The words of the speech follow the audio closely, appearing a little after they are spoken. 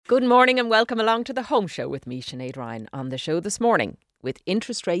Good morning and welcome along to the Home Show with me, Sinead Ryan. On the show this morning, with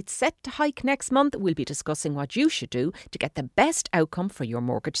interest rates set to hike next month, we'll be discussing what you should do to get the best outcome for your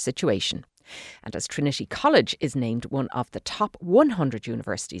mortgage situation. And as Trinity College is named one of the top 100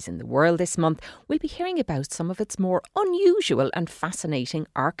 universities in the world this month, we'll be hearing about some of its more unusual and fascinating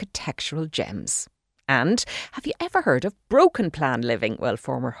architectural gems. And have you ever heard of broken plan living? Well,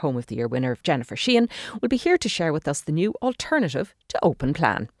 former Home of the Year winner Jennifer Sheahan will be here to share with us the new alternative to open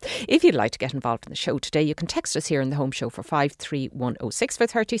plan. If you'd like to get involved in the show today, you can text us here in the Home Show for 53106 for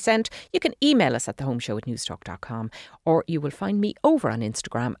 30 cent. You can email us at thehomeshow@newstalk.com, or you will find me over on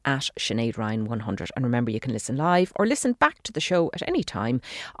Instagram at Sinead Ryan 100. And remember, you can listen live or listen back to the show at any time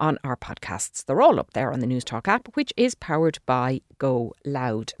on our podcasts. They're all up there on the Newstalk app, which is powered by Go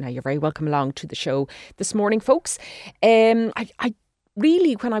Loud. Now, you're very welcome along to the show this morning, folks. I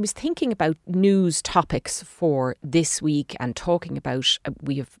really, when I was thinking about news topics for this week and talking about,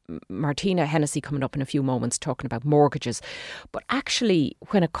 we have Martina Hennessy coming up in a few moments talking about mortgages. But actually,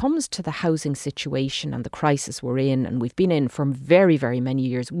 when it comes to the housing situation and the crisis we're in, and we've been in for very, very many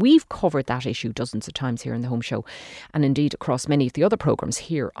years, we've covered that issue dozens of times here in the Home Show and indeed across many of the other programmes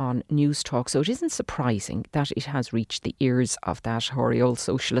here on News Talk. So it isn't surprising that it has reached the ears of that hoary old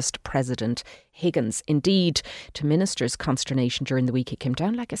socialist President Higgins. Indeed, to ministers' consternation during the week, he came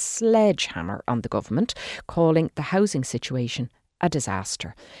down like a sledgehammer on the government, calling the housing situation a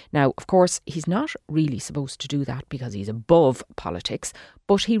disaster. Now, of course, he's not really supposed to do that because he's above politics,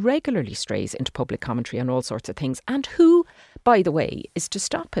 but he regularly strays into public commentary on all sorts of things. And who, by the way, is to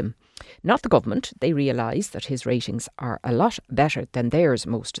stop him? Not the government. They realise that his ratings are a lot better than theirs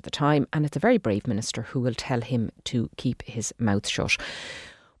most of the time, and it's a very brave minister who will tell him to keep his mouth shut.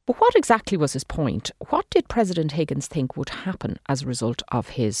 But what exactly was his point? What did President Higgins think would happen as a result of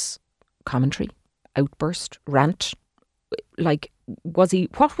his commentary, outburst, rant? What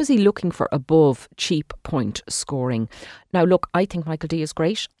was he looking for above cheap point scoring? Now, look, I think Michael D is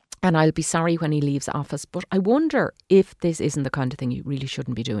great, and I'll be sorry when he leaves office, but I wonder if this isn't the kind of thing you really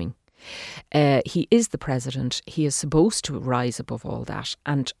shouldn't be doing. He is the president. He is supposed to rise above all that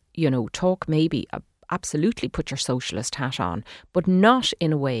and, talk maybe absolutely put your socialist hat on, but not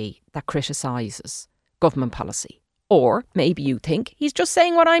in a way that criticises government policy. Or maybe you think he's just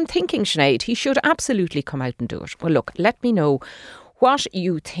saying what I'm thinking, Sinead. He should absolutely come out and do it. Well, look, let me know what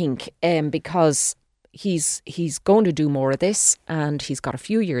you think, because he's going to do more of this and he's got a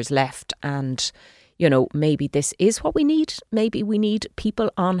few years left, and maybe this is what we need. Maybe we need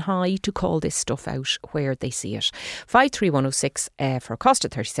people on high to call this stuff out where they see it. 53106 for a cost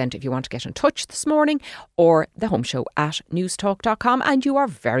of 30 cent if you want to get in touch this morning, or the Home Show at newstalk.com, and you are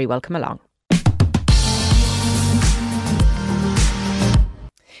very welcome along.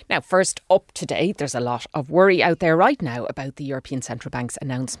 Now, first up today, there's a lot of worry out there right now about the European Central Bank's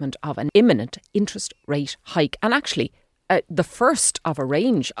announcement of an imminent interest rate hike, and actually the first of a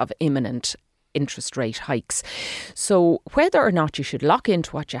range of imminent interest rate hikes. So whether or not you should lock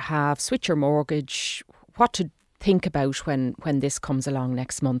into what you have, switch your mortgage, what to think about when this comes along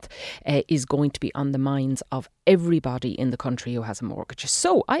next month is going to be on the minds of everybody in the country who has a mortgage.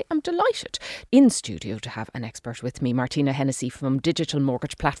 So I am delighted in studio to have an expert with me, Martina Hennessy from digital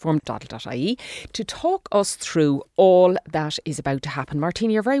mortgage platform Doddle.ie, to talk us through all that is about to happen.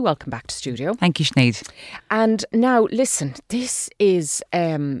 Martina, you're very welcome back to studio. Thank you, Sinead. And now, listen, this is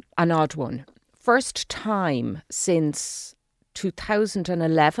an odd one. First time since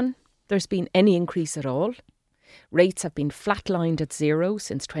 2011 there's been any increase at all. Rates have been flatlined at zero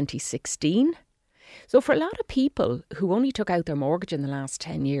since 2016. So for a lot of people who only took out their mortgage in the last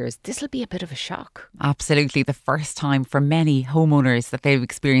 10 years, this will be a bit of a shock. Absolutely. The first time for many homeowners that they've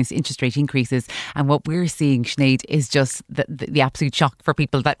experienced interest rate increases. And what we're seeing, Sinead, is just the absolute shock for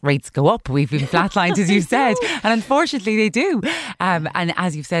people that rates go up. We've been flatlined, as you've said. And unfortunately, they do. And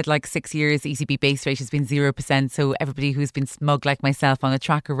as you've said, like 6 years, the ECB base rate has been 0%. So everybody who's been smug like myself on a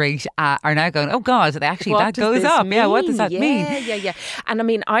tracker rate are now going, oh God, actually that goes up. Mean? Yeah, what does that mean? Yeah. And I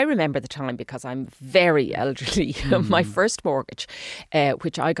mean, I remember the time because I'm very elderly. My first mortgage,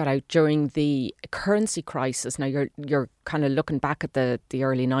 which I got out during the currency crisis. Now you're kind of looking back at the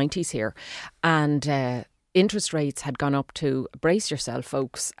early 90s here, and interest rates had gone up to, brace yourself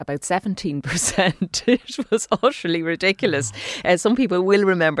folks, about 17%. It was utterly ridiculous. Some people will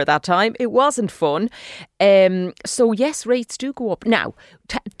remember that time. It wasn't fun. So yes, rates do go up. Now,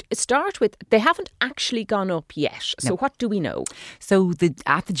 start with, they haven't actually gone up yet. So what do we know? So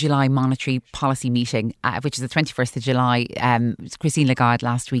at the July monetary policy meeting, which is the 21st of July, Christine Lagarde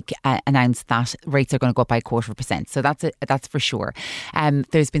last week announced that rates are going to go up by 0.25%. So that's for sure.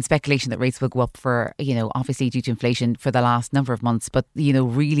 There's been speculation that rates will go up for, obviously due to inflation for the last number of months. But,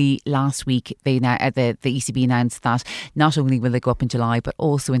 really last week, the ECB announced that not only will they go up in July, but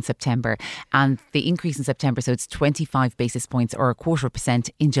also in September. And the increase in September, so it's 25 basis points or 0.25%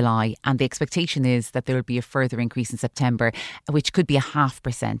 in July. And the expectation is that there will be a further increase in September, which could be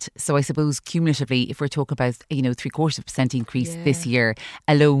 0.5%. So I suppose cumulatively, if we're talking about, 0.75% increase this year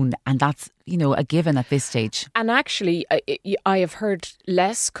alone, and that's, a given at this stage. And actually, I have heard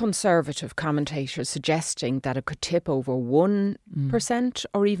less conservative commentators suggesting that it could tip over 1%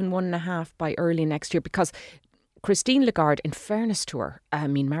 or even 1.5% by early next year, because Christine Lagarde, in fairness to her,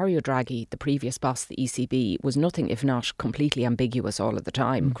 Mario Draghi, the previous boss of the ECB, was nothing if not completely ambiguous all of the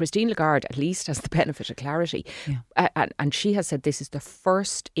time. Christine Lagarde at least has the benefit of clarity. And she has said this is the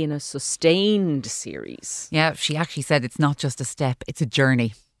first in a sustained series. Yeah, she actually said it's not just a step, it's a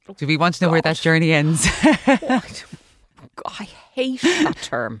journey. Do we want to know where that journey ends? I hate that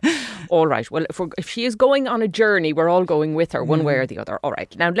term. All right. Well, if she is going on a journey, we're all going with her one way or the other. All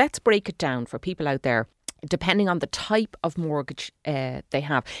right. Now, let's break it down for people out there, depending on the type of mortgage they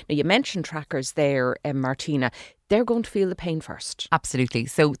have. Now, you mentioned trackers there, Martina. They're going to feel the pain first. Absolutely.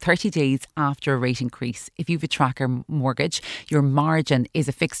 So 30 days after a rate increase, if you have a tracker mortgage, your margin is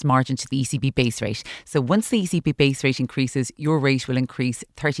a fixed margin to the ECB base rate. So once the ECB base rate increases, your rate will increase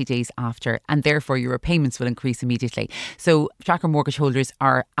 30 days after, and therefore your repayments will increase immediately. So tracker mortgage holders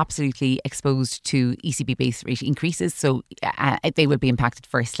are absolutely exposed to ECB base rate increases. So they will be impacted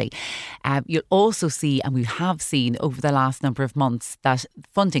firstly. You'll also see, and we have seen over the last number of months, that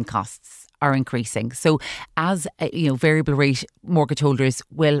funding costs are increasing. So as variable rate mortgage holders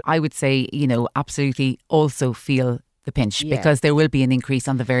will, I would say, absolutely also feel the pinch, because there will be an increase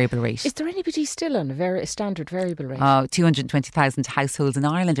on the variable rate. Is there anybody still on a standard variable rate? 220,000 households in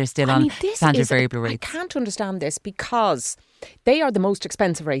Ireland are still on standard variable rates. I can't understand this, because they are the most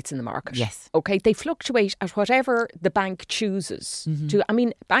expensive rates in the market. Yes. Okay, they fluctuate at whatever the bank chooses to.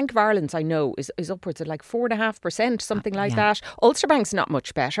 Bank of Ireland's, I know, is upwards of like 4.5%, something like that. Ulster Bank's not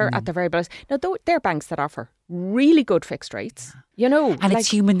much better at the variable rates. Now, they're banks that offer really good fixed rates. And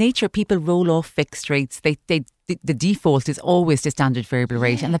it's human nature. People roll off fixed rates. The default is always the standard variable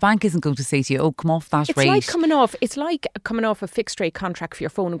rate, and the bank isn't going to say to you, "Oh, come off that rate." It's like coming off a fixed rate contract for your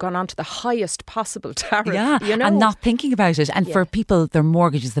phone and gone on to the highest possible tariff. And not thinking about it. And for people, their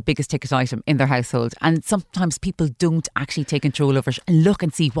mortgage is the biggest ticket item in their household, and sometimes people don't actually take control over it and look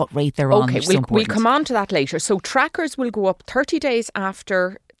and see what rate they're on. Okay, we'll come on to that later. So trackers will go up 30 days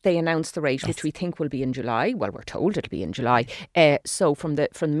after they announce the rate, which we think will be in July. Well, we're told it'll be in July. So from the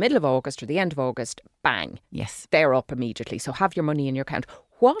middle of August or the end of August, bang. Yes. They're up immediately. So have your money in your account.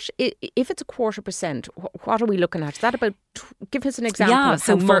 What, if it's 0.25%, what are we looking at? Is that about, give us an example of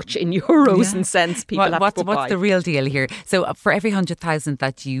how much in euros and cents people have to buy. What's the real deal here? So for every 100,000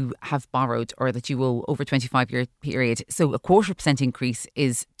 that you have borrowed or that you owe over a 25-year period, so a 0.25% increase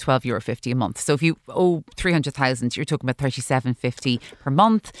is €12.50 a month. So if you owe 300,000, you're talking about €37.50 per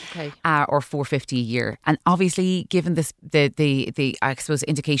month, or €4.50 a year. And obviously, given this, the I suppose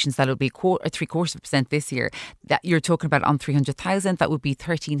indications that it'll be 0.75% this year, that you're talking about on 300,000, that would be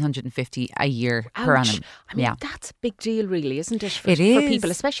 $1,350 a year per annum. That's a big deal, really, isn't it? For people,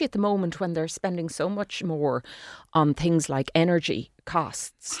 especially at the moment when they're spending so much more on things like energy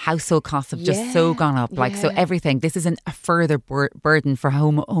costs. Household costs have just so gone up. So everything. This isn't a further burden for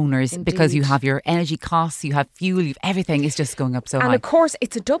homeowners, because you have your energy costs, you have fuel, everything is just going up so high. And of course,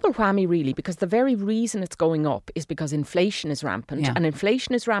 it's a double whammy, really, because the very reason it's going up is because inflation is rampant. And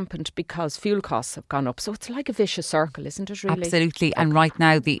inflation is rampant because fuel costs have gone up. So it's like a vicious circle, isn't it, really? Absolutely. And right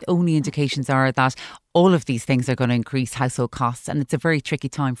now, the only indications are that all of these things are going to increase household costs, and it's a very tricky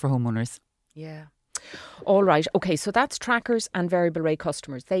time for homeowners. Yeah. All right. Okay, so that's trackers and variable rate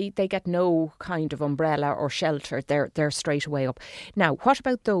customers. They get no kind of umbrella or shelter. They're straight away up. Now, what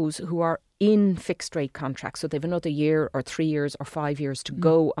about those who are in fixed rate contracts? So they've another year or 3 years or 5 years to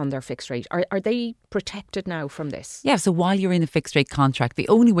go on their fixed rate. Are they protected now from this? Yeah, so while you're in a fixed rate contract, the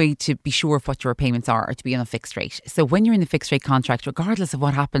only way to be sure of what your repayments are to be on a fixed rate. So when you're in a fixed rate contract, regardless of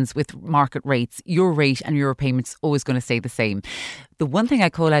what happens with market rates, your rate and your repayments always going to stay the same. The one thing I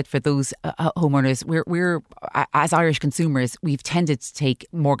call out for those homeowners, we're as Irish consumers, we've tended to take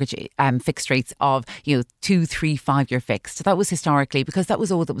mortgage fixed rates of 2, 3, 5 year fixed. So that was historically because that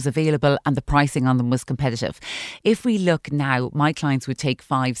was all that was available and the pricing on them was competitive. If we look now, my clients would take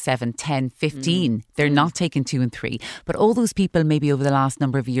 5, 7, 10, 15. They're not taking 2 and 3. But all those people maybe over the last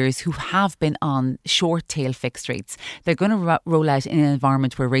number of years who have been on short tail fixed rates, they're going to roll out in an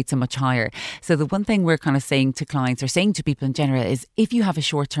environment where rates are much higher. So the one thing we're kind of saying to clients or saying to people in general is if you have a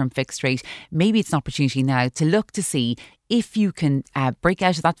short term fixed rate, maybe it's an opportunity now to look to see, if you can break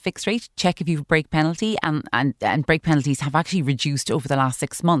out of that fixed rate, check if you have a break penalty, and break penalties have actually reduced over the last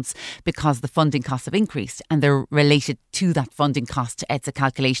 6 months because the funding costs have increased, and they're related to that funding cost. It's a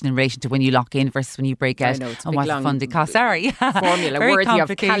calculation in relation to when you lock in versus when you break out, and what the funding costs are. Formula worthy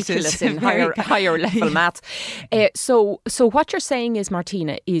of calculus in higher level maths. So what you're saying is,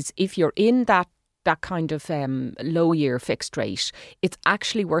 Martina, is if you're in that kind of low year fixed rate, it's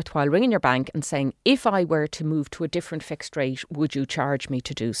actually worthwhile ringing your bank and saying, if I were to move to a different fixed rate, would you charge me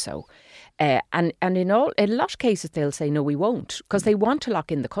to do so? And in a lot of cases, they'll say, no, we won't, because they want to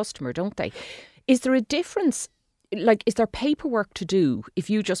lock in the customer, don't they? Is there a difference? Like, is there paperwork to do if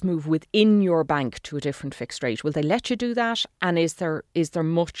you just move within your bank to a different fixed rate? Will they let you do that? And is there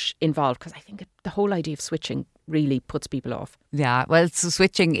much involved? Because I think the whole idea of switching really puts people off. Yeah, well, so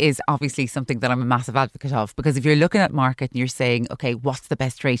switching is obviously something that I'm a massive advocate of, because if you're looking at market and you're saying, okay, what's the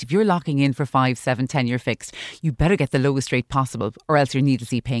best rate? If you're locking in for 5, 7, 10 year fixed, you better get the lowest rate possible, or else you're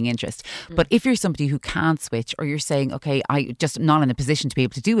needlessly paying interest. But if you're somebody who can't switch, or you're saying, okay, I just am not in a position to be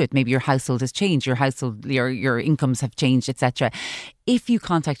able to do it, maybe your household has changed, your incomes have changed, etc. If you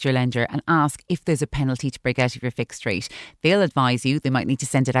contact your lender and ask if there's a penalty to break out of your fixed rate, they'll advise you. They might need to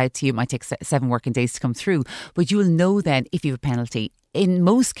send it out to you. It might take 7 working days to come through. But you will know then if you have a penalty. In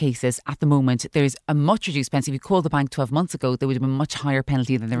most cases, at the moment, there's a much reduced penalty. If you called the bank 12 months ago, there would have been a much higher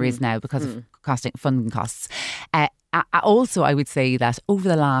penalty than there is now because of funding costs. Also, I would say that over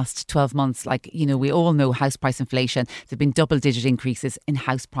the last 12 months, we all know house price inflation, there have been double-digit increases in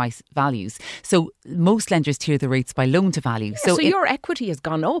house price values. So most lenders tier the rates by loan to value. So your equity has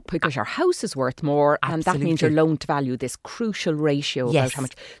gone up because your house is worth more, and that means your loan to value, this crucial ratio about how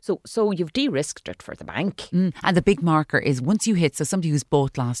much. So you've de-risked it for the bank. And the big marker is once you hit, so somebody who's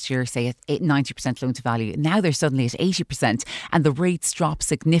bought last year, say at 90% loan to value, now they're suddenly at 80%, and the rates drop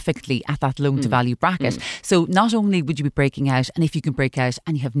significantly at that loan to value bracket. So not only would you be breaking out, and if you can break out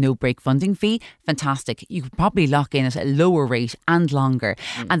and you have no break funding fee, fantastic. You could probably lock in at a lower rate and longer.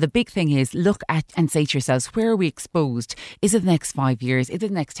 And the big thing is look at and say to yourselves, where are we exposed? Is it the next 5 years? Is it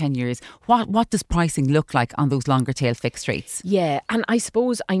the next 10 years? What does pricing look like on those longer tail fixed rates? Yeah, and I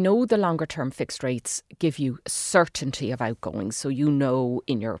suppose I know the longer term fixed rates give you certainty of outgoings. So you know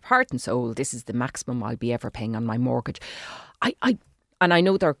in your heart and soul, this is the maximum I'll be ever paying on my mortgage. And I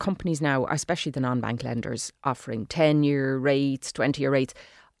know there are companies now, especially the non-bank lenders, offering 10-year rates, 20-year rates.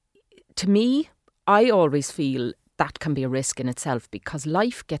 To me, I always feel that can be a risk in itself because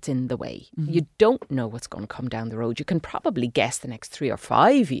life gets in the way. You don't know what's going to come down the road. You can probably guess the next 3 or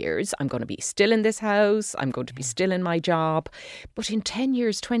 5 years, I'm going to be still in this house, I'm going to be still in my job. But in 10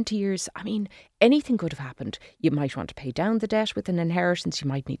 years, 20 years, I mean, anything could have happened. You might want to pay down the debt with an inheritance. You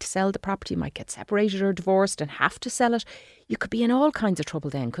might need to sell the property. You might get separated or divorced and have to sell it. You could be in all kinds of trouble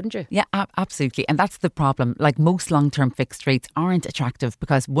then, couldn't you? Yeah, absolutely. And that's the problem. Like most long-term fixed rates aren't attractive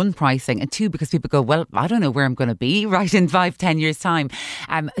because one, pricing, and two, because people go, well, I don't know where I'm going to be right in 5-10 years time.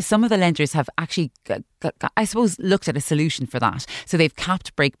 Some of the lenders have actually, I suppose, looked at a solution for that. So they've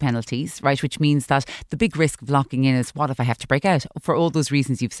capped break penalties, right, which means that the big risk of locking in is what if I have to break out for all those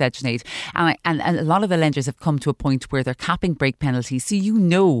reasons you've said, Sinead. And a lot of the lenders have come to a point where they're capping break penalties. So you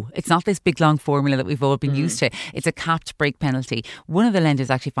know, it's not this big long formula that we've all been used to. It's a capped break penalty. One of the lenders,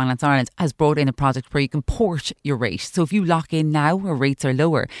 actually Finance Ireland, has brought in a product where you can port your rate. So if you lock in now where rates are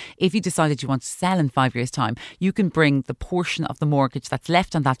lower, if you decided you want to sell in 5 years' time, you can bring the portion of the mortgage that's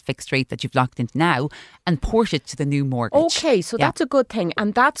left on that fixed rate that you've locked in now and port it to the new mortgage. Okay, so that's a good thing.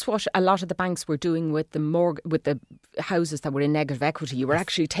 And that's what a lot of the banks were doing with the houses that were in negative equity. You were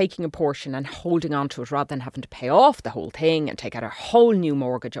actually taking a portion and holding on to it rather than having to pay off the whole thing and take out a whole new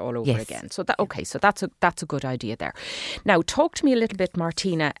mortgage all over again. So that's a good idea there. Now, talk to me a little bit,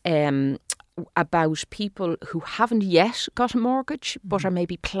 Martina, about people who haven't yet got a mortgage but are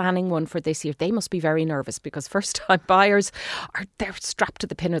maybe planning one for this year. They must be very nervous because first-time buyers they're strapped to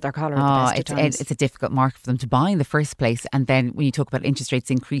the pin of their collar at the best of times. It's a difficult market for them to buy in the first place. And then when you talk about interest rates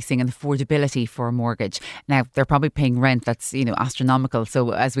increasing and affordability for a mortgage, now they're probably paying rent that's astronomical.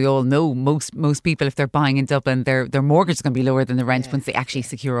 So as we all know, most people, if they're buying in Dublin, their mortgage is going to be lower than the rent once they actually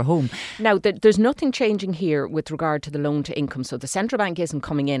secure a home. Now there's nothing changing here with regard to the loan to income. So the central bank isn't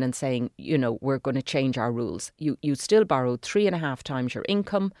coming in and saying, we're going to change our rules. You still borrow 3.5 times your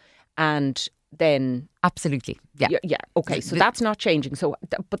income, and then absolutely, yeah. Okay, so that's not changing. So,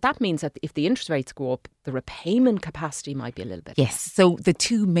 but that means that if the interest rates go up, the repayment capacity might be a little bit. Yes. So the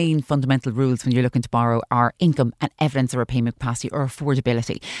two main fundamental rules when you're looking to borrow are income and evidence of repayment capacity or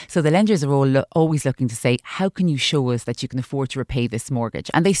affordability. So the lenders are always looking to say, how can you show us that you can afford to repay this mortgage?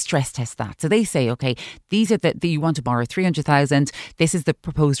 And they stress test that. So they say, okay, these are you want to borrow 300,000. This is the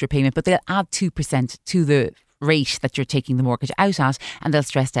proposed repayment, but they'll add 2% to the rate that you're taking the mortgage out at, and they'll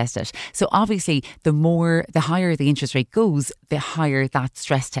stress test it. So obviously the higher the interest rate goes, the higher that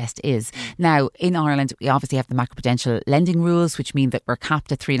stress test is. Now in Ireland we obviously have the macroprudential lending rules, which mean that we're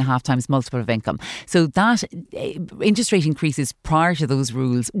capped at 3.5 times multiple of income. So that interest rate increases prior to those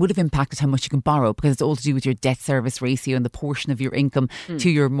rules would have impacted how much you can borrow, because it's all to do with your debt service ratio and the portion of your income to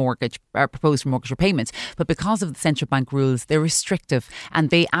your mortgage proposed mortgage repayments. But because of the central bank rules, they're restrictive, and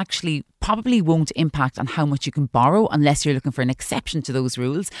they actually probably won't impact on how much you can borrow unless you're looking for an exception to those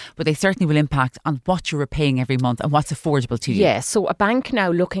rules, but they certainly will impact on what you're repaying every month and what's affordable to you. Yeah, so a bank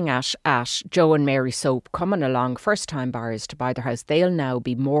now looking at Joe and Mary Soap coming along, first time buyers to buy their house, they'll now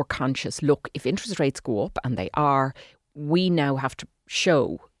be more conscious. Look, if interest rates go up, and they are, we now have to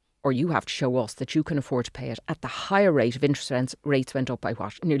show, or you have to show us, that you can afford to pay it at the higher rate. Of interest rates went up by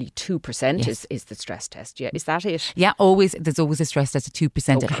what? Nearly 2%. Yes. is the stress test. Yeah, is that it? Yeah, there's always a stress test at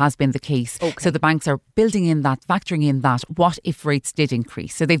 2%. Okay. It has been the case. Okay. So the banks are building in that, factoring in that, what if rates did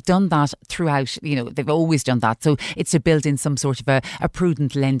increase? So they've done that throughout, they've always done that. So it's to build in some sort of a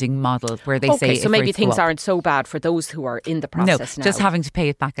prudent lending model where they say, so maybe things aren't so bad for those who are in the process now. Just having to pay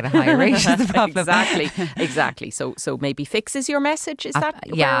it back at a higher rate is the problem. Exactly. So maybe fix is your message. Is that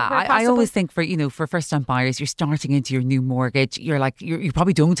I always think for first time buyers, you're starting into your new mortgage, you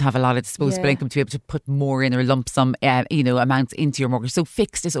probably don't have a lot of disposable income to be able to put more in, or lump sum amounts into your mortgage. So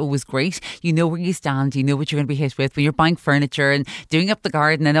fixed is always great. You know where you stand, you know what you're going to be hit with when you're buying furniture and doing up the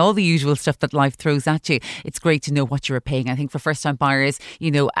garden and all the usual stuff that life throws at you. It's great to know what you're paying. I think for first time buyers,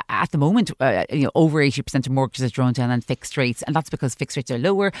 at the moment over 80% of mortgages are drawn down on fixed rates, and that's because fixed rates are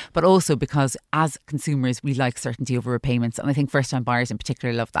lower, but also because as consumers we like certainty over repayments, and I think first time buyers in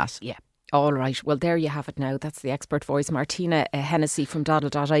particular love that. Yeah. All right. Well, there you have it now. That's the expert voice, Martina Hennessy from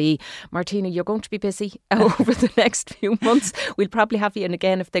Doddle.ie. Martina, you're going to be busy over the next few months. We'll probably have you in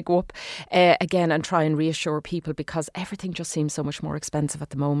again if they go up again, and try and reassure people, because everything just seems so much more expensive at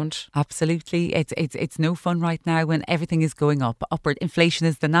the moment. Absolutely. It's no fun right now when everything is going up. Upward inflation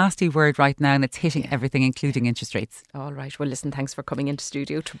is the nasty word right now, and it's hitting everything, including interest rates. All right. Well, listen, thanks for coming into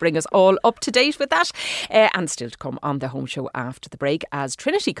studio to bring us all up to date with that. And still to come on the Home Show after the break, as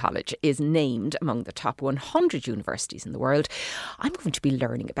Trinity College is named among the top 100 universities in the world. I'm going to be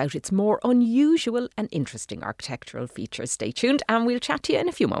learning about its more unusual and interesting architectural features. Stay tuned and we'll chat to you in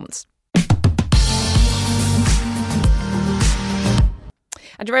a few moments.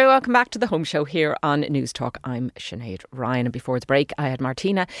 And you're very welcome back to the Home Show here on News Talk. I'm Sinead Ryan, and before the break I had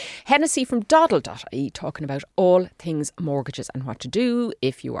Martina Hennessy from Doddle.ie talking about all things mortgages and what to do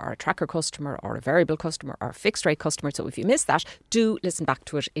if you are a tracker customer or a variable customer or a fixed rate customer. So if you missed that, do listen back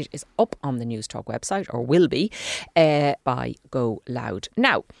to it. It is up on the News Talk website, or will be, by Go Loud.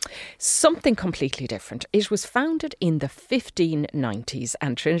 Now, something completely different. It was founded in the 1590s,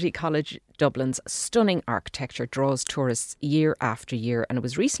 and Trinity College Dublin's stunning architecture draws tourists year after year, and it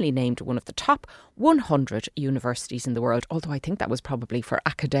was recently named one of the top 100 universities in the world, although I think that was probably for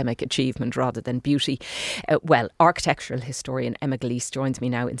academic achievement rather than beauty. Architectural historian Emma Glees joins me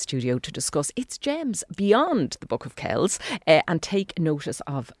now in studio to discuss its gems beyond the Book of Kells and take notice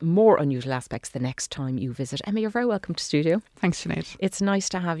of more unusual aspects the next time you visit. Emma, you're very welcome to studio. Thanks, Sinead. It's nice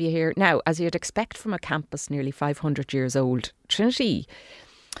to have you here. Now, as you'd expect from a campus nearly 500 years old, Trinity,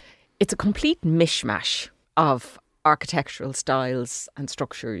 it's a complete mishmash of architectural styles and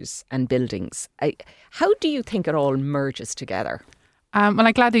structures and buildings. How do you think it all merges together? Well,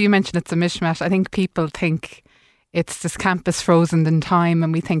 I'm glad that you mentioned it's a mishmash. I think people think it's this campus frozen in time,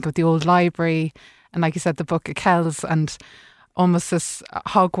 and we think of the old library and, like you said, the Book of Kells, and almost this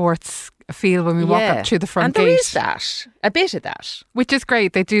Hogwarts feel when we walk up through the front gate. And there is that, a bit of that. Which is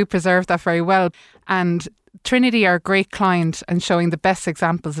great. They do preserve that very well. And Trinity are a great client and showing the best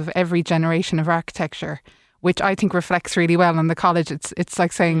examples of every generation of architecture, which I think reflects really well on the college. It's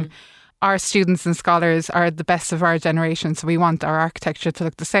like saying our students and scholars are the best of our generation, so we want our architecture to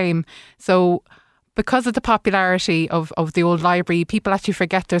look the same. So because of the popularity of the old library, people actually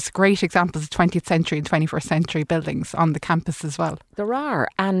forget there's great examples of 20th century and 21st century buildings on the campus as well. There are,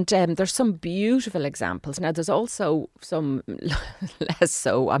 and there's some beautiful examples. Now, there's also some less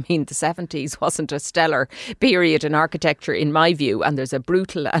so. I mean, the 70s wasn't a stellar period in architecture, in my view, and there's a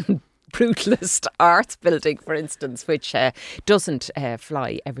brutal and brutalist art building, for instance, which doesn't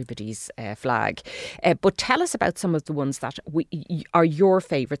fly everybody's flag. But tell us about some of the ones that are your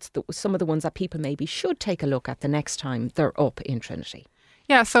favourites, some of the ones that people maybe should take a look at the next time they're up in Trinity.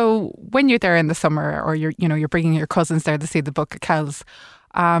 Yeah, so when you're there in the summer, or you're bringing your cousins there to see the Book of Kells,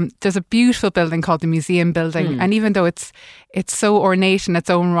 There's a beautiful building called the Museum Building, and even though it's so ornate in its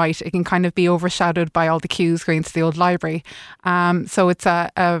own right, it can kind of be overshadowed by all the queues going to the old library. So it's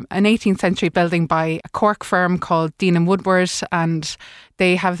an 18th century building by a Cork firm called Dean and Woodward, and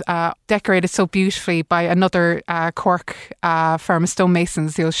they have decorated so beautifully by another Cork firm of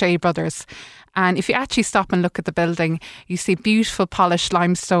stonemasons, the O'Shea brothers. And if you actually stop and look at the building, you see beautiful polished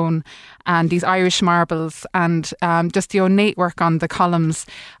limestone and these Irish marbles, and just the ornate work on the columns.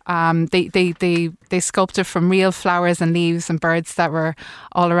 They sculpted from real flowers and leaves and birds that were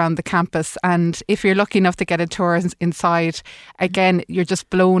all around the campus. And if you're lucky enough to get a tour inside, again, you're just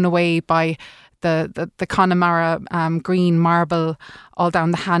blown away by the Connemara green marble all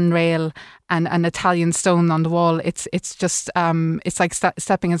down the handrail and an Italian stone on the wall. It's just it's like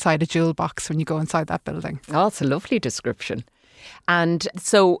stepping inside a jewel box when you go inside that building. Oh, it's a lovely description. And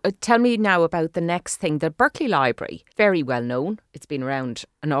so tell me now about the next thing. The Berkeley Library, very well known. It's been around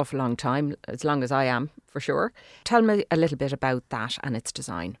an awful long time, as long as I am, for sure. Tell me a little bit about that and its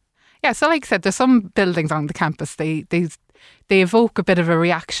design. Yeah, so like I said, there's some buildings on the campus, they evoke a bit of a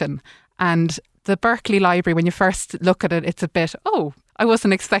reaction. And the Berkeley Library, when you first look at it, it's a bit, I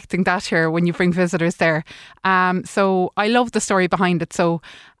wasn't expecting that here when you bring visitors there. So I love the story behind it. So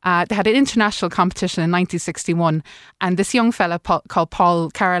they had an international competition in 1961, and this young fella called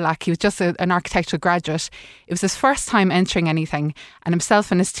Paul Karolak, he was just an architectural graduate. It was his first time entering anything, and himself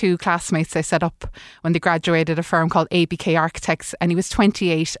and his two classmates, they set up when they graduated a firm called ABK Architects, and he was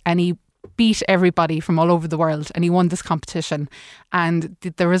 28 and he beat everybody from all over the world, and he won this competition. And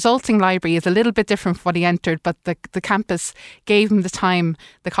the resulting library is a little bit different from what he entered, but the campus gave him the time,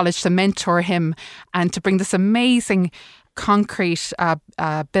 the college, to mentor him and to bring this amazing concrete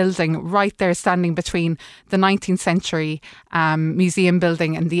building right there, standing between the 19th century museum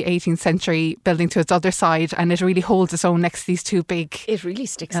building and the 18th century building to its other side, and it really holds its own next to these two big... It really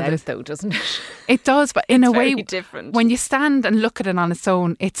sticks out though, doesn't it? It does, but in a way, different. When you stand and look at it on its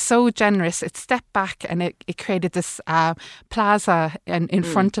own, it's so generous. It stepped back and it created this plaza in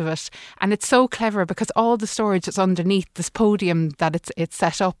front of it, and it's so clever because all the storage is underneath this podium that it's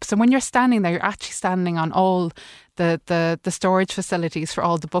set up. So when you're standing there, you're actually standing on all the storage facilities for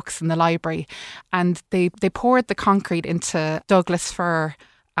all the books in the library, and they poured the concrete into Douglas fir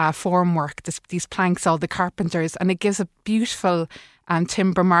formwork, these planks, all the carpenters, and it gives a beautiful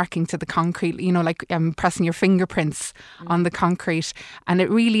timber marking to the concrete, like pressing your fingerprints on the concrete. And it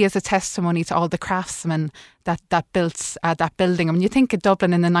really is a testimony to all the craftsmen that built that building. I mean, you think of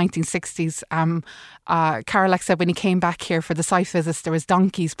Dublin in the 1960s, Karolak said when he came back here for the site visits, there was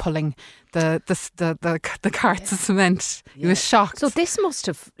donkeys pulling the carts of cement. He was shocked. So this must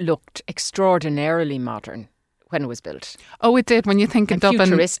have looked extraordinarily modern when it was built. Oh, it did. When you think of Dublin,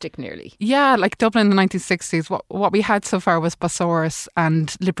 futuristic nearly. Yeah, like Dublin in the 1960s, what we had so far was Bossoris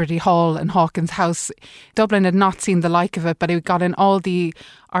and Liberty Hall and Hawkins House. Dublin had not seen the like of it, but it got in all the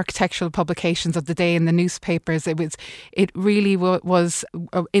architectural publications of the day in the newspapers. It really was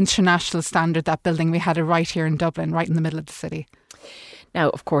an international standard, that building. We had it right here in Dublin, right in the middle of the city.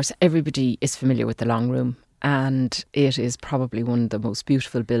 Now, of course, everybody is familiar with the Long Room, and it is probably one of the most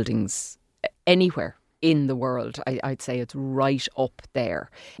beautiful buildings anywhere in the world. I'd say it's right up there.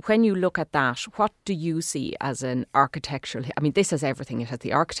 When you look at that, what do you see as an architectural... I mean, this has everything. It has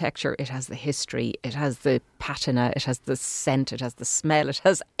the architecture, it has the history, it has the patina, it has the scent, it has the smell, it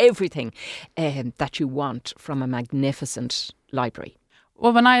has everything that you want from a magnificent library.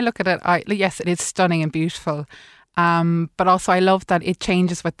 Well, when I look at it, yes, it is stunning and beautiful. But also I love that it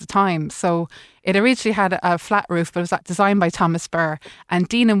changes with the time. So it originally had a flat roof, but it was designed by Thomas Burr. And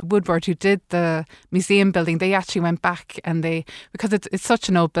Dean and Woodward, who did the museum building, they actually went back and because it's such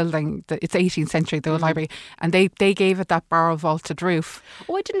an old building, it's 18th century, the old library, and they gave it that barrel vaulted roof.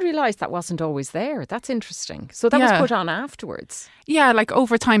 Oh, I didn't realise that wasn't always there. That's interesting. So that was put on afterwards. Yeah, like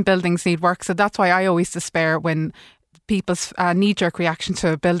over time buildings need work. So that's why I always despair when people's knee-jerk reaction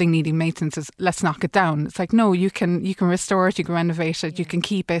to a building needing maintenance is, let's knock it down. It's like, no, you can restore it, you can renovate it, you can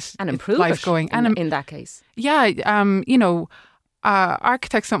keep it and improve life it going. In that case. Yeah,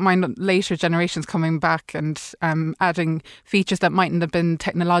 architects don't mind later generations coming back and adding features that mightn't have been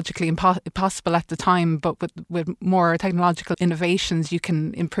technologically possible at the time, but with more technological innovations, you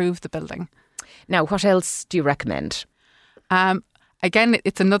can improve the building. Now, what else do you recommend? Again,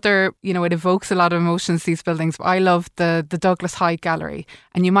 it's another, it evokes a lot of emotions, these buildings. I love the Douglas Hyde Gallery,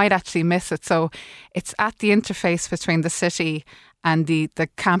 and you might actually miss it. So it's at the interface between the city and the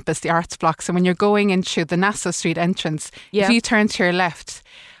campus, the arts block. So when you're going into the Nassau Street entrance, if you turn to your left,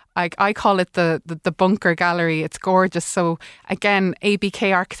 I call it the Bunker Gallery. It's gorgeous. So again,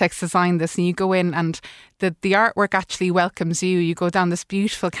 ABK Architects designed this, and you go in and the artwork actually welcomes you. You go down this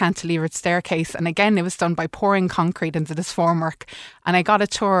beautiful cantilevered staircase, and again, it was done by pouring concrete into this formwork. And I got a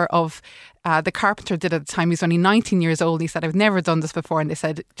tour of the carpenter did at the time. He's only 19 years old. He said, I've never done this before. And they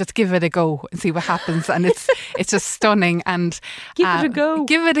said, just give it a go and see what happens. And it's just stunning. And give it a go.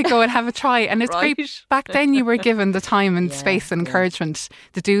 Give it a go and have a try. And it's right. great. Back then you were given the time and space and encouragement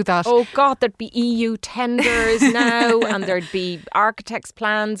to do that. Oh God, there'd be EU tenders now, and there'd be architects'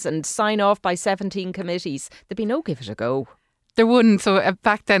 plans and sign off by 17 committees. There'd be no give it a go. There wouldn't. So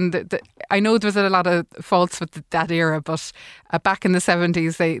back then, I know there was a lot of faults with that era, but back in the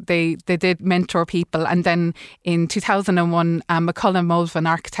 70s, they did mentor people. And then in 2001, McCullum Mulvin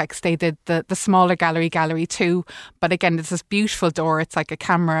Architects, they did the smaller gallery 2. But again, it's this beautiful door. It's like a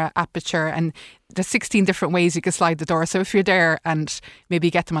camera aperture, and there's 16 different ways you can slide the door. So if you're there and maybe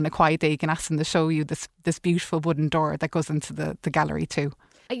you get them on a quiet day, you can ask them to show you this beautiful wooden door that goes into the gallery 2.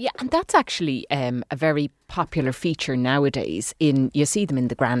 Yeah, and that's actually a very popular feature nowadays. You see them in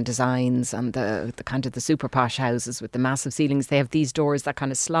the grand designs and the kind of the super posh houses with the massive ceilings. They have these doors that kind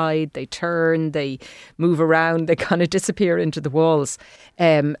of slide, they turn, they move around, they kind of disappear into the walls.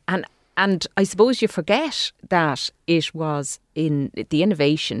 And I suppose you forget that it was in the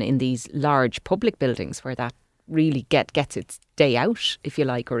innovation in these large public buildings where that really gets its day out, if you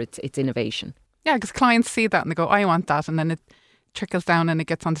like, or its innovation. Yeah, because clients see that and they go, I want that, and then it trickles down and it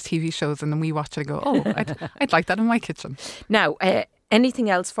gets onto TV shows, and then we watch it and go, oh, I'd like that in my kitchen. Now, anything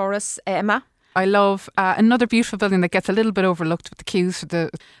else for us, Emma? I love another beautiful building that gets a little bit overlooked with the queues for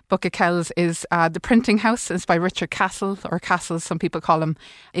the Book of Kells is the Printing House. It's by Richard Castle, or Castle, some people call him.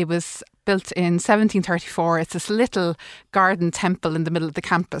 It was built in 1734. It's this little garden temple in the middle of the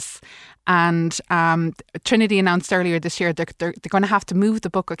campus. And Trinity announced earlier this year they're going to have to move the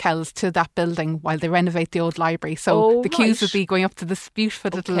Book of Kells to that building while they renovate the old library. So the queues will be going up to this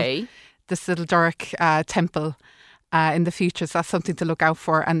beautiful little Doric temple in the future. So that's something to look out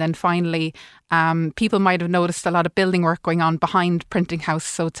for. And then finally, people might have noticed a lot of building work going on behind Printing House.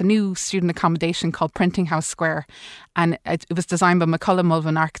 So it's a new student accommodation called Printing House Square. And it was designed by McCullum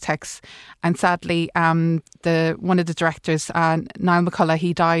Mulvin Architects. And sadly, one of the directors, Niall McCullough,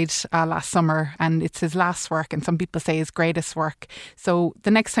 he died last summer, and it's his last work, and some people say his greatest work. So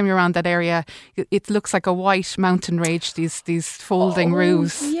the next time you're around that area, it looks like a white mountain range, these folding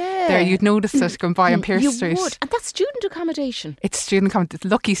roofs. Yeah. There, you'd notice it going by on Pearse Street. Would. And that's student accommodation. It's student accommodation.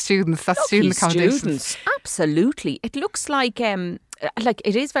 Lucky students. That's student accommodation. Students. Absolutely. It looks like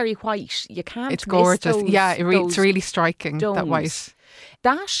it is very white. You can't. It's gorgeous. Those, yeah, it's really striking. domes. That white.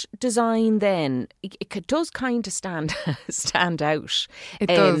 That design then it does kind of stand out. It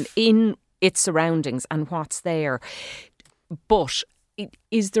does in its surroundings and what's there. But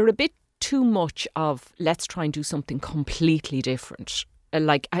is there a bit too much of let's try and do something completely different?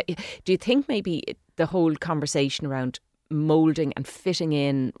 Do you think maybe the whole conversation around moulding and fitting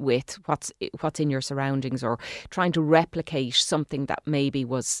in with what's in your surroundings, or trying to replicate something that maybe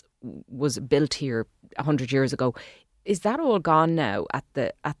was built here 100 years ago, is that all gone now at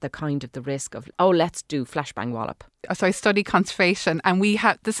the kind of the risk of let's do flashbang wallop? So I study conservation, and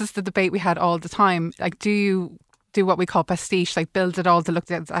this is the debate we had all the time. Like, do you do what we call pastiche, like build it all to look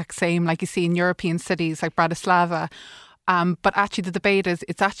the exact same, like you see in European cities like Bratislava? But actually the debate is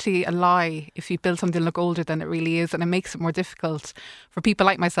it's actually a lie if you build something to look older than it really is, and it makes it more difficult for people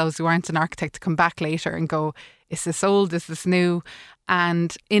like myself who aren't an architect to come back later and go, is this old, is this new?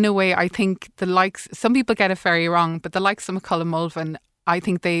 And in a way, I think some people get it very wrong, but the likes of McCullum Mulvin, I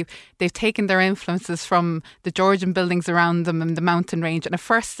think they've taken their influences from the Georgian buildings around them and the mountain range. And at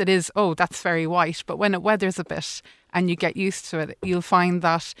first it is, that's very white. But when it weathers a bit and you get used to it, you'll find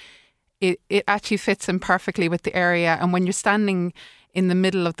that it actually fits in perfectly with the area. And when you're standing in the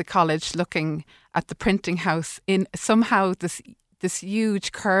middle of the college looking at the Printing House, in somehow this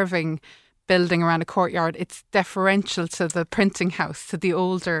huge curving building around a courtyard, it's deferential to the Printing House, to the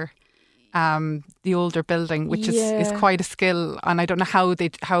older building, which is quite a skill. And I don't know how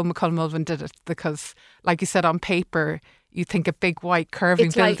McCullum Mulvin did it, because like you said, on paper you think a big white curving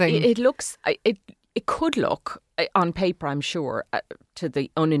building. Like, it looks it could look on paper, I'm sure, to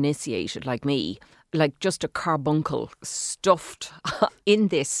the uninitiated like me, like just a carbuncle stuffed in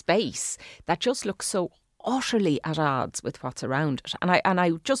this space that just looks so utterly at odds with what's around it. And I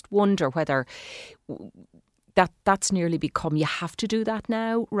just wonder whether that's nearly become, you have to do that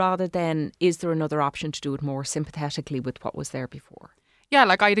now, rather than is there another option to do it more sympathetically with what was there before? Yeah,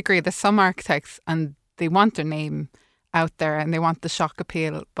 like I'd agree. There's some architects and they want their name out there and they want the shock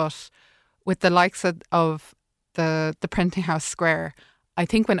appeal, but with the likes of the Printing House Square, I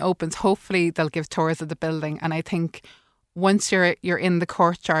think when it opens, hopefully they'll give tours of the building, and I think once you're in the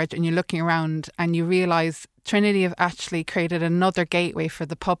courtyard and you're looking around and you realise Trinity have actually created another gateway for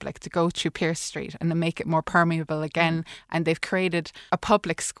the public to go through Pearse Street and to make it more permeable again. And they've created a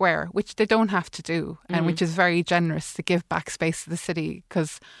public square, which they don't have to do, and which is very generous to give back space to the city,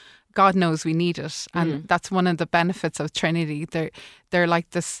 because God knows we need it. And that's one of the benefits of Trinity. They're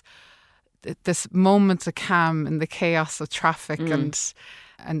like this moment of calm in the chaos of traffic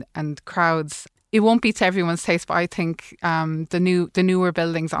and crowds. It won't be to everyone's taste, but I think the newer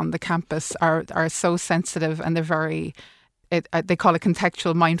buildings on the campus are so sensitive, and they're very. They call it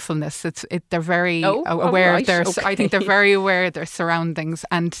contextual mindfulness. They're very aware of their. Okay. I think they're very aware of their surroundings,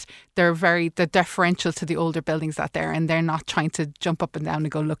 and they're deferential to the older buildings out there, and they're not trying to jump up and down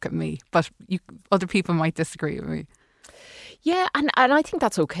and go look at me. But other people might disagree with me. Yeah, and I think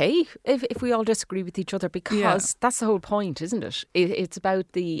that's okay if we all disagree with each other, because that's the whole point, isn't it? It's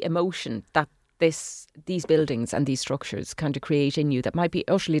about the emotion that these buildings and these structures kind of create in you that might be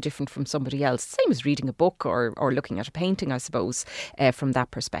utterly different from somebody else. Same as reading a book or looking at a painting, I suppose, from that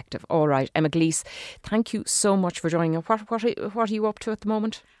perspective. All right, Emma Glees, thank you so much for joining us. What are you up to at the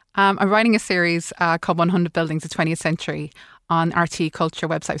moment? I'm writing a series called 100 Buildings of 20th Century on RT Culture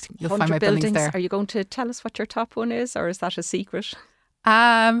website. You'll find my buildings there. Are you going to tell us what your top one is, or is that a secret?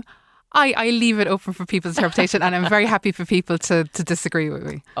 I leave it open for people's interpretation, and I'm very happy for people to disagree with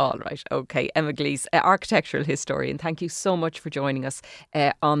me. All right. Okay. Emma Glees, architectural historian, thank you so much for joining us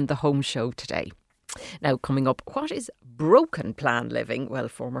on the Home Show today. Now, coming up, what is broken plan living? Well,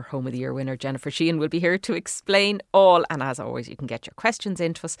 former Home of the Year winner Jennifer Sheahan will be here to explain all. And as always, you can get your questions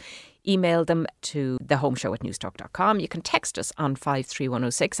into us. Email them to thehomeshow@newstalk.com. You can text us on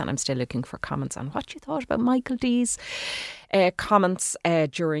 53106. And I'm still looking for comments on what you thought about Michael D's comments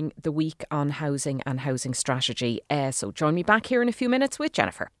during the week on housing and housing strategy. So join me back here in a few minutes with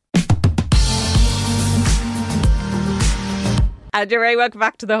Jennifer. And you're very welcome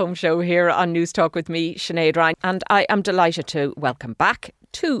back to the Home Show here on News Talk with me, Sinead Ryan. And I am delighted to welcome back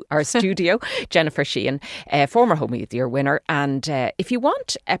to our studio Jennifer Sheahan, former Home of the Year winner. And if you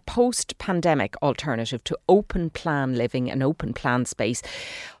want a post-pandemic alternative to open plan living and open plan space,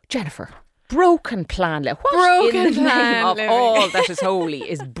 Jennifer, broken plan living. What in the name of all that is holy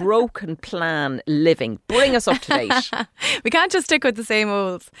is broken plan living? Bring us up to date. We can't just stick with the same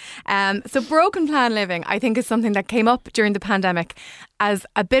old. So broken plan living, I think, is something that came up during the pandemic as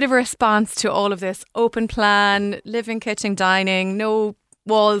a bit of a response to all of this open plan, living, kitchen, dining, no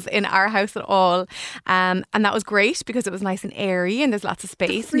walls in our house at all, and that was great because it was nice and airy and there's lots of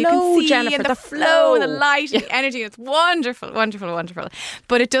space. The flow, and you can see Jennifer, and the flow and the light and the energy. It's wonderful, wonderful, wonderful.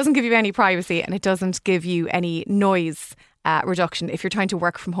 But it doesn't give you any privacy, and it doesn't give you any noise reduction if you're trying to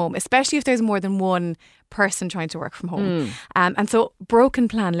work from home, especially if there's more than one person trying to work from home. And so broken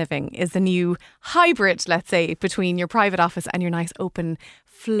plan living is the new hybrid, let's say, between your private office and your nice open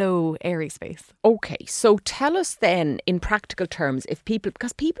flow airy space. Okay, so tell us then in practical terms, if people,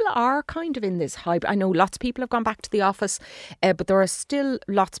 because people are kind of in this hybrid, I know lots of people have gone back to the office, but there are still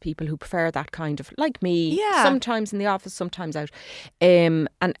lots of people who prefer that kind of, like me, sometimes in the office, sometimes out. And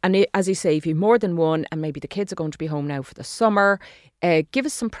as you say, if you've more than one and maybe the kids are going to be home now for the summer, give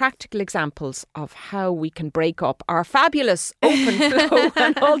us some practical examples of how we can break up our fabulous open flow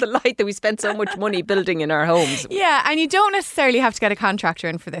and all the light that we spend so much money building in our homes. Yeah, and you don't necessarily have to get a contractor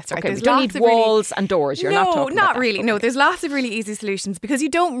in for this, right? Okay, you don't need walls and doors. You're not talking about that. Really. Okay. No, there's lots of really easy solutions because you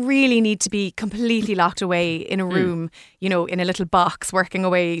don't really need to be completely locked away in a room, you know, in a little box working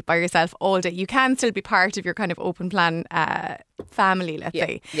away by yourself all day. You can still be part of your kind of open plan family, let's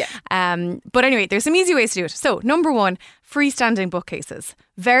say. Yeah. But anyway, there's some easy ways to do it. So, number one, freestanding bookcases.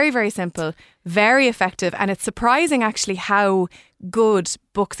 Very, very simple, very effective, and it's surprising actually how good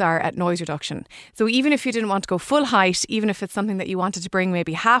books are at noise reduction. So even if you didn't want to go full height, even if it's something that you wanted to bring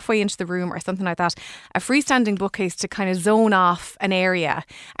maybe halfway into the room or something like that, a freestanding bookcase to kind of zone off an area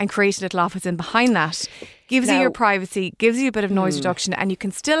and create a little office in behind that gives you your privacy, gives you a bit of noise reduction, and you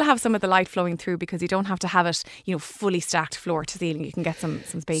can still have some of the light flowing through because you don't have to have it, you know, fully stacked floor to ceiling. You can get some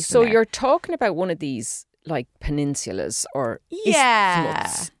space. So in there. You're talking about one of these like peninsulas or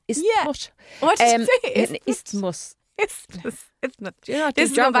isthmus. What did you say? Isthmus. This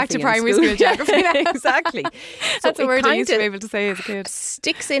is going back to primary school geography. Exactly. That's a word I used to be able to say as a kid.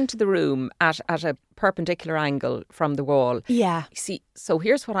 Sticks into the room at a perpendicular angle from the wall. Yeah. See, so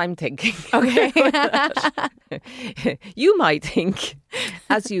here's what I'm thinking. Okay. You might think,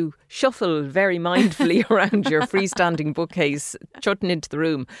 as you shuffle very mindfully around your freestanding bookcase, shutting into the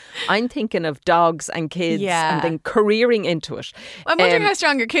room. I'm thinking of dogs and kids and then careering into it. I'm wondering how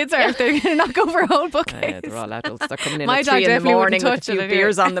strong your kids are if they're going to knock over a whole bookcase. They're all adults. They're coming in My at dog 3 in the definitely morning wouldn't with a touch few it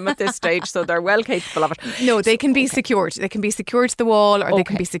beers on them at this stage, so they're well capable of it. No, they can be secured. They can be secured to the wall, or they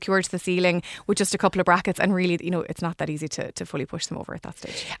can be secured to the ceiling with just a couple of brackets, and really, it's not that easy to fully push them over at that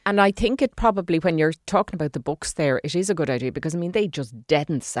stage. And I think it probably, when you're talking about the books there, it is a good idea, because I mean, they just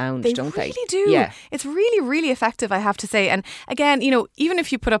deaden sound, don't they? They really do. Yeah. It's really, really effective, I have to say. And again, even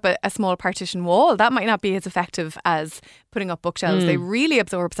if you put up a small partition wall, that might not be as effective as putting up bookshelves. They really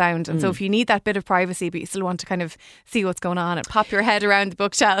absorb sound. And so if you need that bit of privacy, but you still want to kind of see what's going on and pop your head around the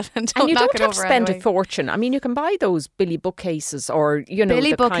bookshelf and you knock don't it have over to spend anyway. a fortune. I mean, you can buy those Billy bookcases, or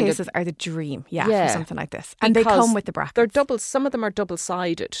Billy the bookcases are the dream, for something like this, and they come with the brackets. They're double. Some of them are double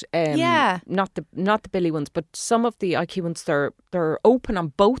sided. Not the Billy ones, but some of the IQ ones, they're open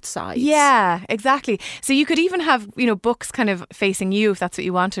on both sides. Yeah, exactly. So you could even have books kind of facing you if that's what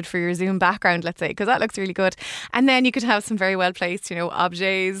you wanted for your Zoom background, let's say, because that looks really good. And then you could have some very well placed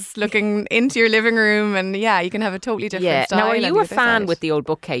objects looking into your living room, and you can have a totally different style. Now, are you a fan side. with the old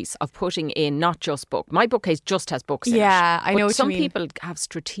bookcase of putting in not just book? My bookcase just has books in it. Yeah, I know what some you mean. people have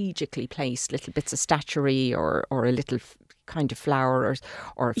strategically placed little bits of statuary or a little kind of flower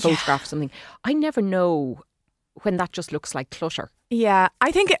or a photograph or something. I never know when that just looks like clutter. Yeah,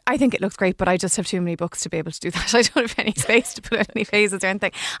 I think it looks great, but I just have too many books to be able to do that. I don't have any space to put any vases or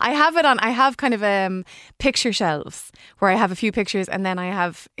anything. I have kind of picture shelves where I have a few pictures, and then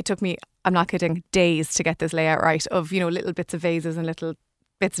it took me, I'm not kidding, days to get this layout right of, little bits of vases and little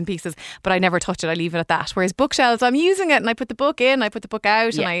bits and pieces, but I never touch it. I leave it at that. Whereas bookshelves, I'm using it, and I put the book in, I put the book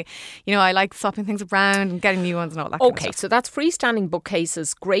out, and I like swapping things around and getting new ones and all that kind of stuff. So that's freestanding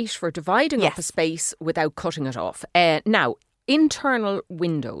bookcases, great for dividing up a space without cutting it off. Now, internal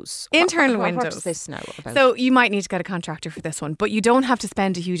windows. What is this now about? So you might need to get a contractor for this one, but you don't have to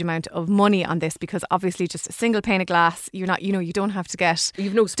spend a huge amount of money on this, because obviously just a single pane of glass, you're not, you don't have to get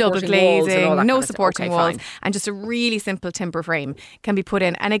You've no double supporting glazing, walls and all that no kind of supporting thing. walls, Fine. and just a really simple timber frame can be put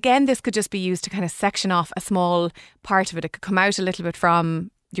in. And again, this could just be used to kind of section off a small part of it. It could come out a little bit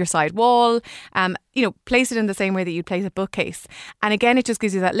from your side wall, place it in the same way that you'd place a bookcase. And again, it just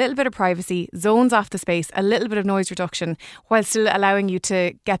gives you that little bit of privacy, zones off the space, a little bit of noise reduction, while still allowing you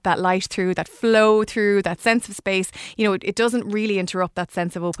to get that light through, that flow through, that sense of space. It doesn't really interrupt that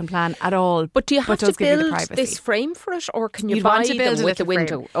sense of open plan at all. But do you have to build privacy. this frame for it, or can you You'd buy want to build them with the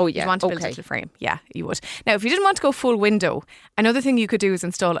window? Frame. Oh yeah, you'd want to build a little frame. Yeah, you would. Now, if you didn't want to go full window, another thing you could do is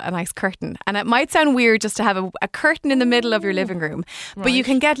install a nice curtain. And it might sound weird just to have a curtain in the middle of your living room, but you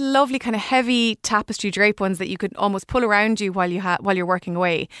can get lovely kind of heavy tapestry drape ones that you could almost pull around you while you're working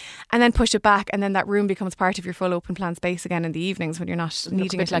away, and then push it back, and then that room becomes part of your full open plan space again in the evenings when you're not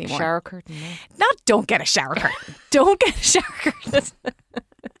needing it like anymore. A shower curtain. Don't get a shower curtain. Don't get a shower curtain.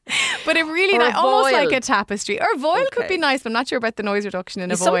 But it really nice, almost like a tapestry or voile could be nice, but I'm not sure about the noise reduction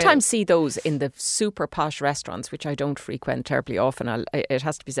in a voile. You sometimes see those in the super posh restaurants, which I don't frequent terribly often. It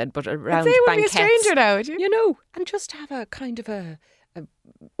has to be said, but around banquets, be a stranger now, would you? And just have a kind of a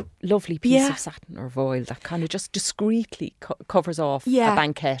lovely piece of satin or voile that kind of just discreetly covers off a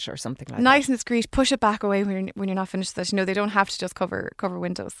banquette or something like that. Nice and discreet. Push it back away when you're not finished with it. They don't have to just cover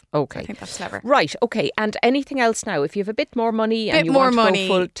windows. Okay. I think that's clever. Right, okay. And anything else now? If you have a bit more money and you want to go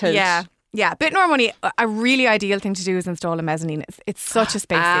full tilt. Yeah, a bit more money. A really ideal thing to do is install a mezzanine. It's such a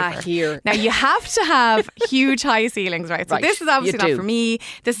space saver. Here. Now, you have to have huge high ceilings, right? So this is obviously not for me.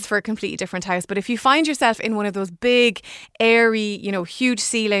 This is for a completely different house. But if you find yourself in one of those big, airy, huge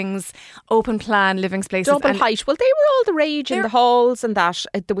ceilings, open plan living spaces. Double height. Well, they were all the rage in the halls and that.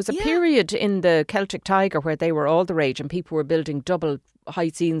 There was a period in the Celtic Tiger where they were all the rage and people were building double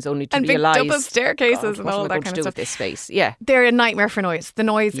height scenes only to realise double staircases and all that kind of stuff. This space, they're a nightmare for noise. The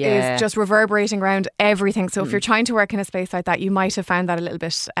noise is just reverberating around everything. So if you're trying to work in a space like that, you might have found that a little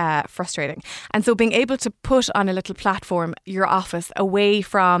bit frustrating. And so being able to put on a little platform your office away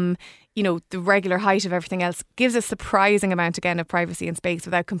from the regular height of everything else gives a surprising amount again of privacy and space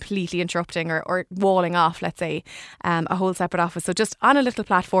without completely interrupting or walling off, let's say, a whole separate office. So just on a little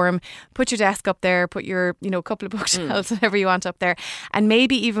platform, put your desk up there, put your couple of bookshelves, whatever you want up there, and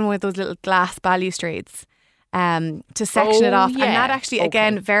maybe even with those little glass balustrades to section it off. And that actually,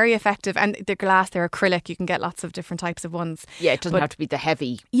 again, very effective. And the glass, they're acrylic. You can get lots of different types of ones. Yeah, it doesn't have to be the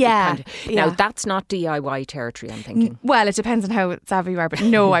heavy. Yeah. Now, that's not DIY territory, I'm thinking. Well, it depends on how savvy you are. But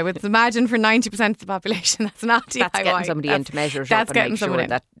no, I would imagine for 90% of the population, that's not DIY. That's getting somebody in to measure it that's up and getting make sure someone in.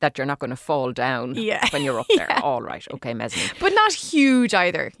 that that you're not going to fall down when you're up there. All right. Okay, mezzanine. But not huge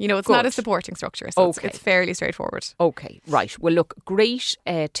either. You know, it's not a supporting structure. So it's fairly straightforward. Okay, right. Well, look, great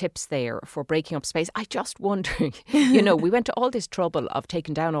tips there for breaking up space. I just wonder, you know, we went to all this trouble of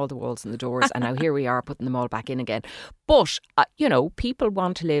taking down all the walls and the doors, and now here we are putting them all back in again. But, you know, people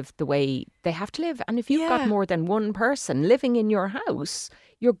want to live the way they have to live. And if you've got more than one person living in your house,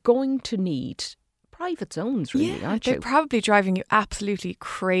 you're going to need private zones, really, aren't you? They're probably driving you absolutely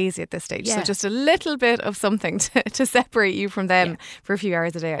crazy at this stage. So just a little bit of something to separate you from them for a few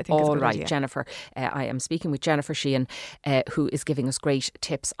hours a day, I think is a good idea. Jennifer. I am speaking with Jennifer Sheahan, who is giving us great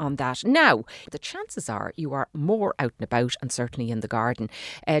tips on that. Now, the chances are you are more out and about and certainly in the garden.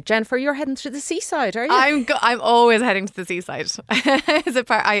 Jennifer, you're heading to the seaside, are you? I'm always heading to the seaside.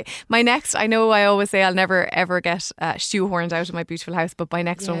 I know I always say I'll never ever get shoehorned out of my beautiful house, but my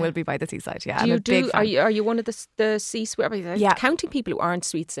next one will be by the seaside. Yeah, I'm a big fan. Are you one of the sea swimmers? Yeah. Counting people who aren't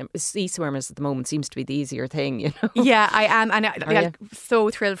sea swimmers at the moment seems to be the easier thing, you know? Yeah, I am. And I'm so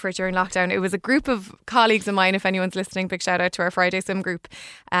thrilled for it during lockdown. It was a group of colleagues of mine, if anyone's listening, big shout out to our Friday swim group,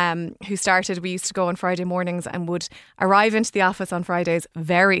 who started. We used to go on Friday mornings and would arrive into the office on Fridays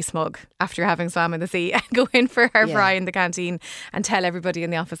very smug after having swam in the sea and go in for our fry in the canteen and tell everybody in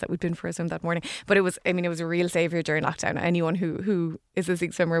the office that we'd been for a swim that morning. But it was a real saviour during lockdown. Anyone who is a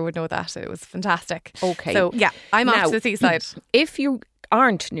sea swimmer would know that. It was fantastic. Okay. So, I'm off to the seaside. If you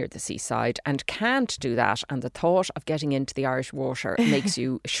aren't near the seaside and can't do that, and the thought of getting into the Irish water makes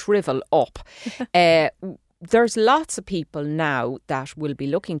you shrivel up, there's lots of people now that will be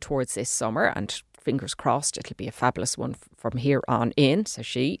looking towards this summer, and fingers crossed it'll be a fabulous one from here on in, says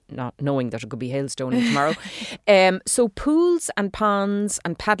she, not knowing that it could be hailstoning tomorrow. So pools and ponds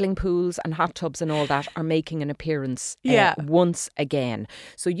and paddling pools and hot tubs and all that are making an appearance once again.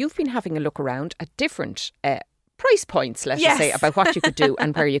 So you've been having a look around at different price points, let's just say, about what you could do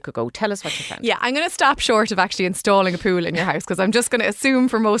and where you could go. Tell us what you found. Yeah, I'm going to stop short of actually installing a pool in your house, because I'm just going to assume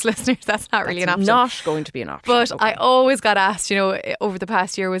for most listeners that's not really an option. Not going to be an option. But I always got asked, you know, over the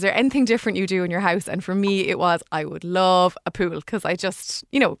past year, was there anything different you do in your house? And for me, it was, I would love a pool, because I just,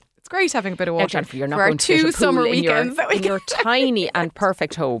 you know, it's great having a bit of water. Jennifer, you're not for going our to fit a 2 summer pool weekends in your tiny and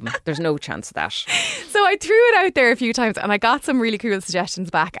perfect home. There's no chance of that. So I threw it out there a few times and I got some really cool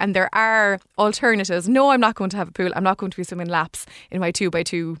suggestions back, and there are alternatives. No, I'm not going to have a pool. I'm not going to be swimming laps in my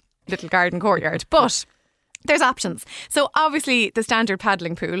 2x2 little garden courtyard, but there's options. So obviously the standard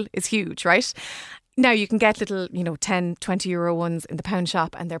paddling pool is huge, right? Now you can get little, you know, 10, 20 euro ones in the pound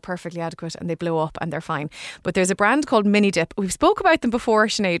shop, and they're perfectly adequate and they blow up and they're fine. But there's a brand called Mini Dip. We've spoke about them before,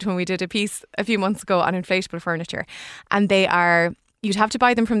 Sinead, when we did a piece a few months ago on inflatable furniture, and they are, you'd have to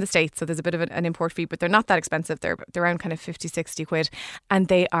buy them from the States, so there's a bit of an import fee, but they're not that expensive. They're around kind of 50, 60 quid, and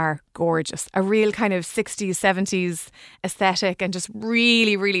they are gorgeous. A real kind of 60s, 70s aesthetic, and just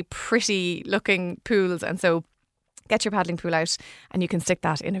really, really pretty looking pools. And so get your paddling pool out and you can stick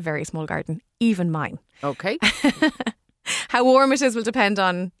that in a very small garden, even mine. Okay. How warm it is will depend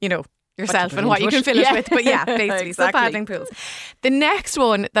on, you know, yourself and what you can fill it with. But yeah, basically, exactly. So paddling pools. The next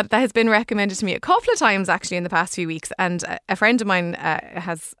one that has been recommended to me a couple of times actually in the past few weeks, and a friend of mine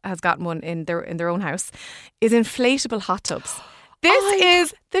has gotten one in their own house, is inflatable hot tubs. This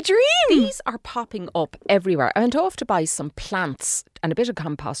is the dream. These are popping up everywhere. I went off to buy some plants and a bit of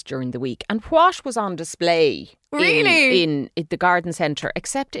compost during the week, and what was on display in the garden centre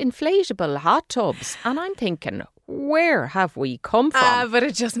except inflatable hot tubs? And I'm thinking, where have we come from? But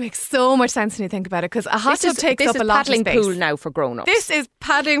it just makes so much sense when you think about it, because a hot tub takes up a lot of space. This is paddling pool now for grown-ups. This is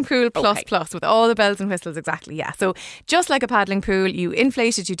paddling pool plus with all the bells and whistles, exactly, yeah. So just like a paddling pool, you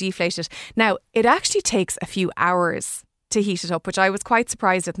inflate it, you deflate it. Now, it actually takes a few hours to heat it up, which I was quite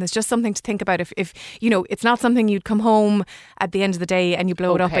surprised at, and it's just something to think about. If you know, it's not something you'd come home at the end of the day and you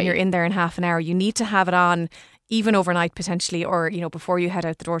blow it up and you're in there in half an hour. You need to have it on even overnight potentially, or, you know, before you head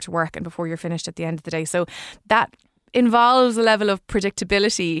out the door to work and before you're finished at the end of the day. So that involves a level of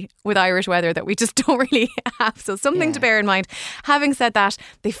predictability with Irish weather that we just don't really have. So something to bear in mind. Having said that,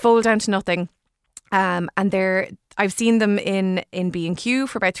 they fold down to nothing. And I've seen them in B&Q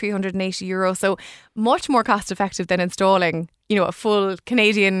for about €380, so much more cost effective than installing, you know, a full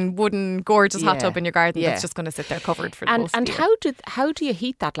Canadian wooden gorgeous hot tub in your garden that's just going to sit there covered for the most of the year. And how do you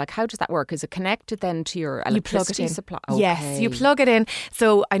heat that? Like, how does that work? Is it connected then to your electricity supply? Okay. Yes, you plug it in.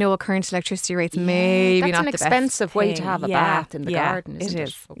 So I know current electricity rates maybe not the best. That's an expensive way to have a bath in the garden, isn't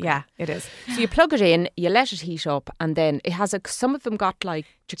it? Okay. Yeah, it is. So you plug it in, you let it heat up, and then it has some of them got like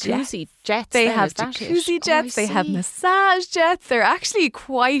jacuzzi jets. They have jacuzzi jets. They have massage jets. They're actually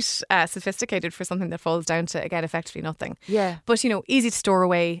quite sophisticated for something that falls down to, again, effectively nothing. Yeah. But, you know, easy to store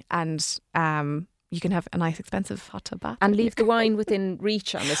away and you can have a nice expensive hot tub bath. And leave the wine within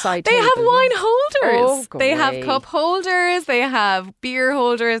reach on the side They table. have wine holders. Oh, they go have away. cup holders. They have beer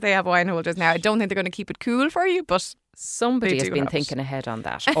holders. They have wine holders. Now, I don't think they're going to keep it cool for you, but Somebody They has do been have it. thinking ahead on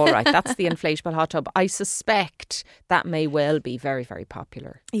that. All right, that's the inflatable hot tub. I suspect that may well be very, very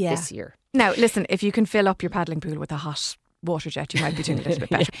popular this year. now listen, if you can fill up your paddling pool with a hot water jet, you might be doing a little bit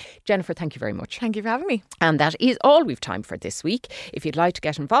better. Jennifer, thank you very much. Thank you for having me. And that is all we've time for this week. If you'd like to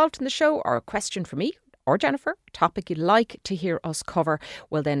get involved in the show or a question for me or Jennifer, a topic you'd like to hear us cover,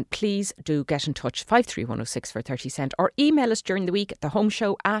 well then please do get in touch 53106 for 30 cent or email us during the week at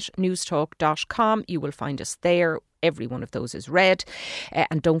thehomeshow@newstalk.com. You will find us there. Every one of those is read.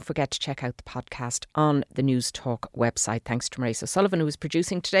 And don't forget to check out the podcast on the News Talk website. Thanks to Marisa Sullivan, who is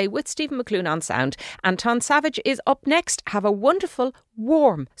producing today with Stephen McClune on sound. Anton Savage is up next. Have a wonderful,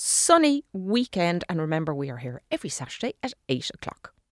 warm, sunny weekend. And remember, we are here every Saturday at 8 o'clock.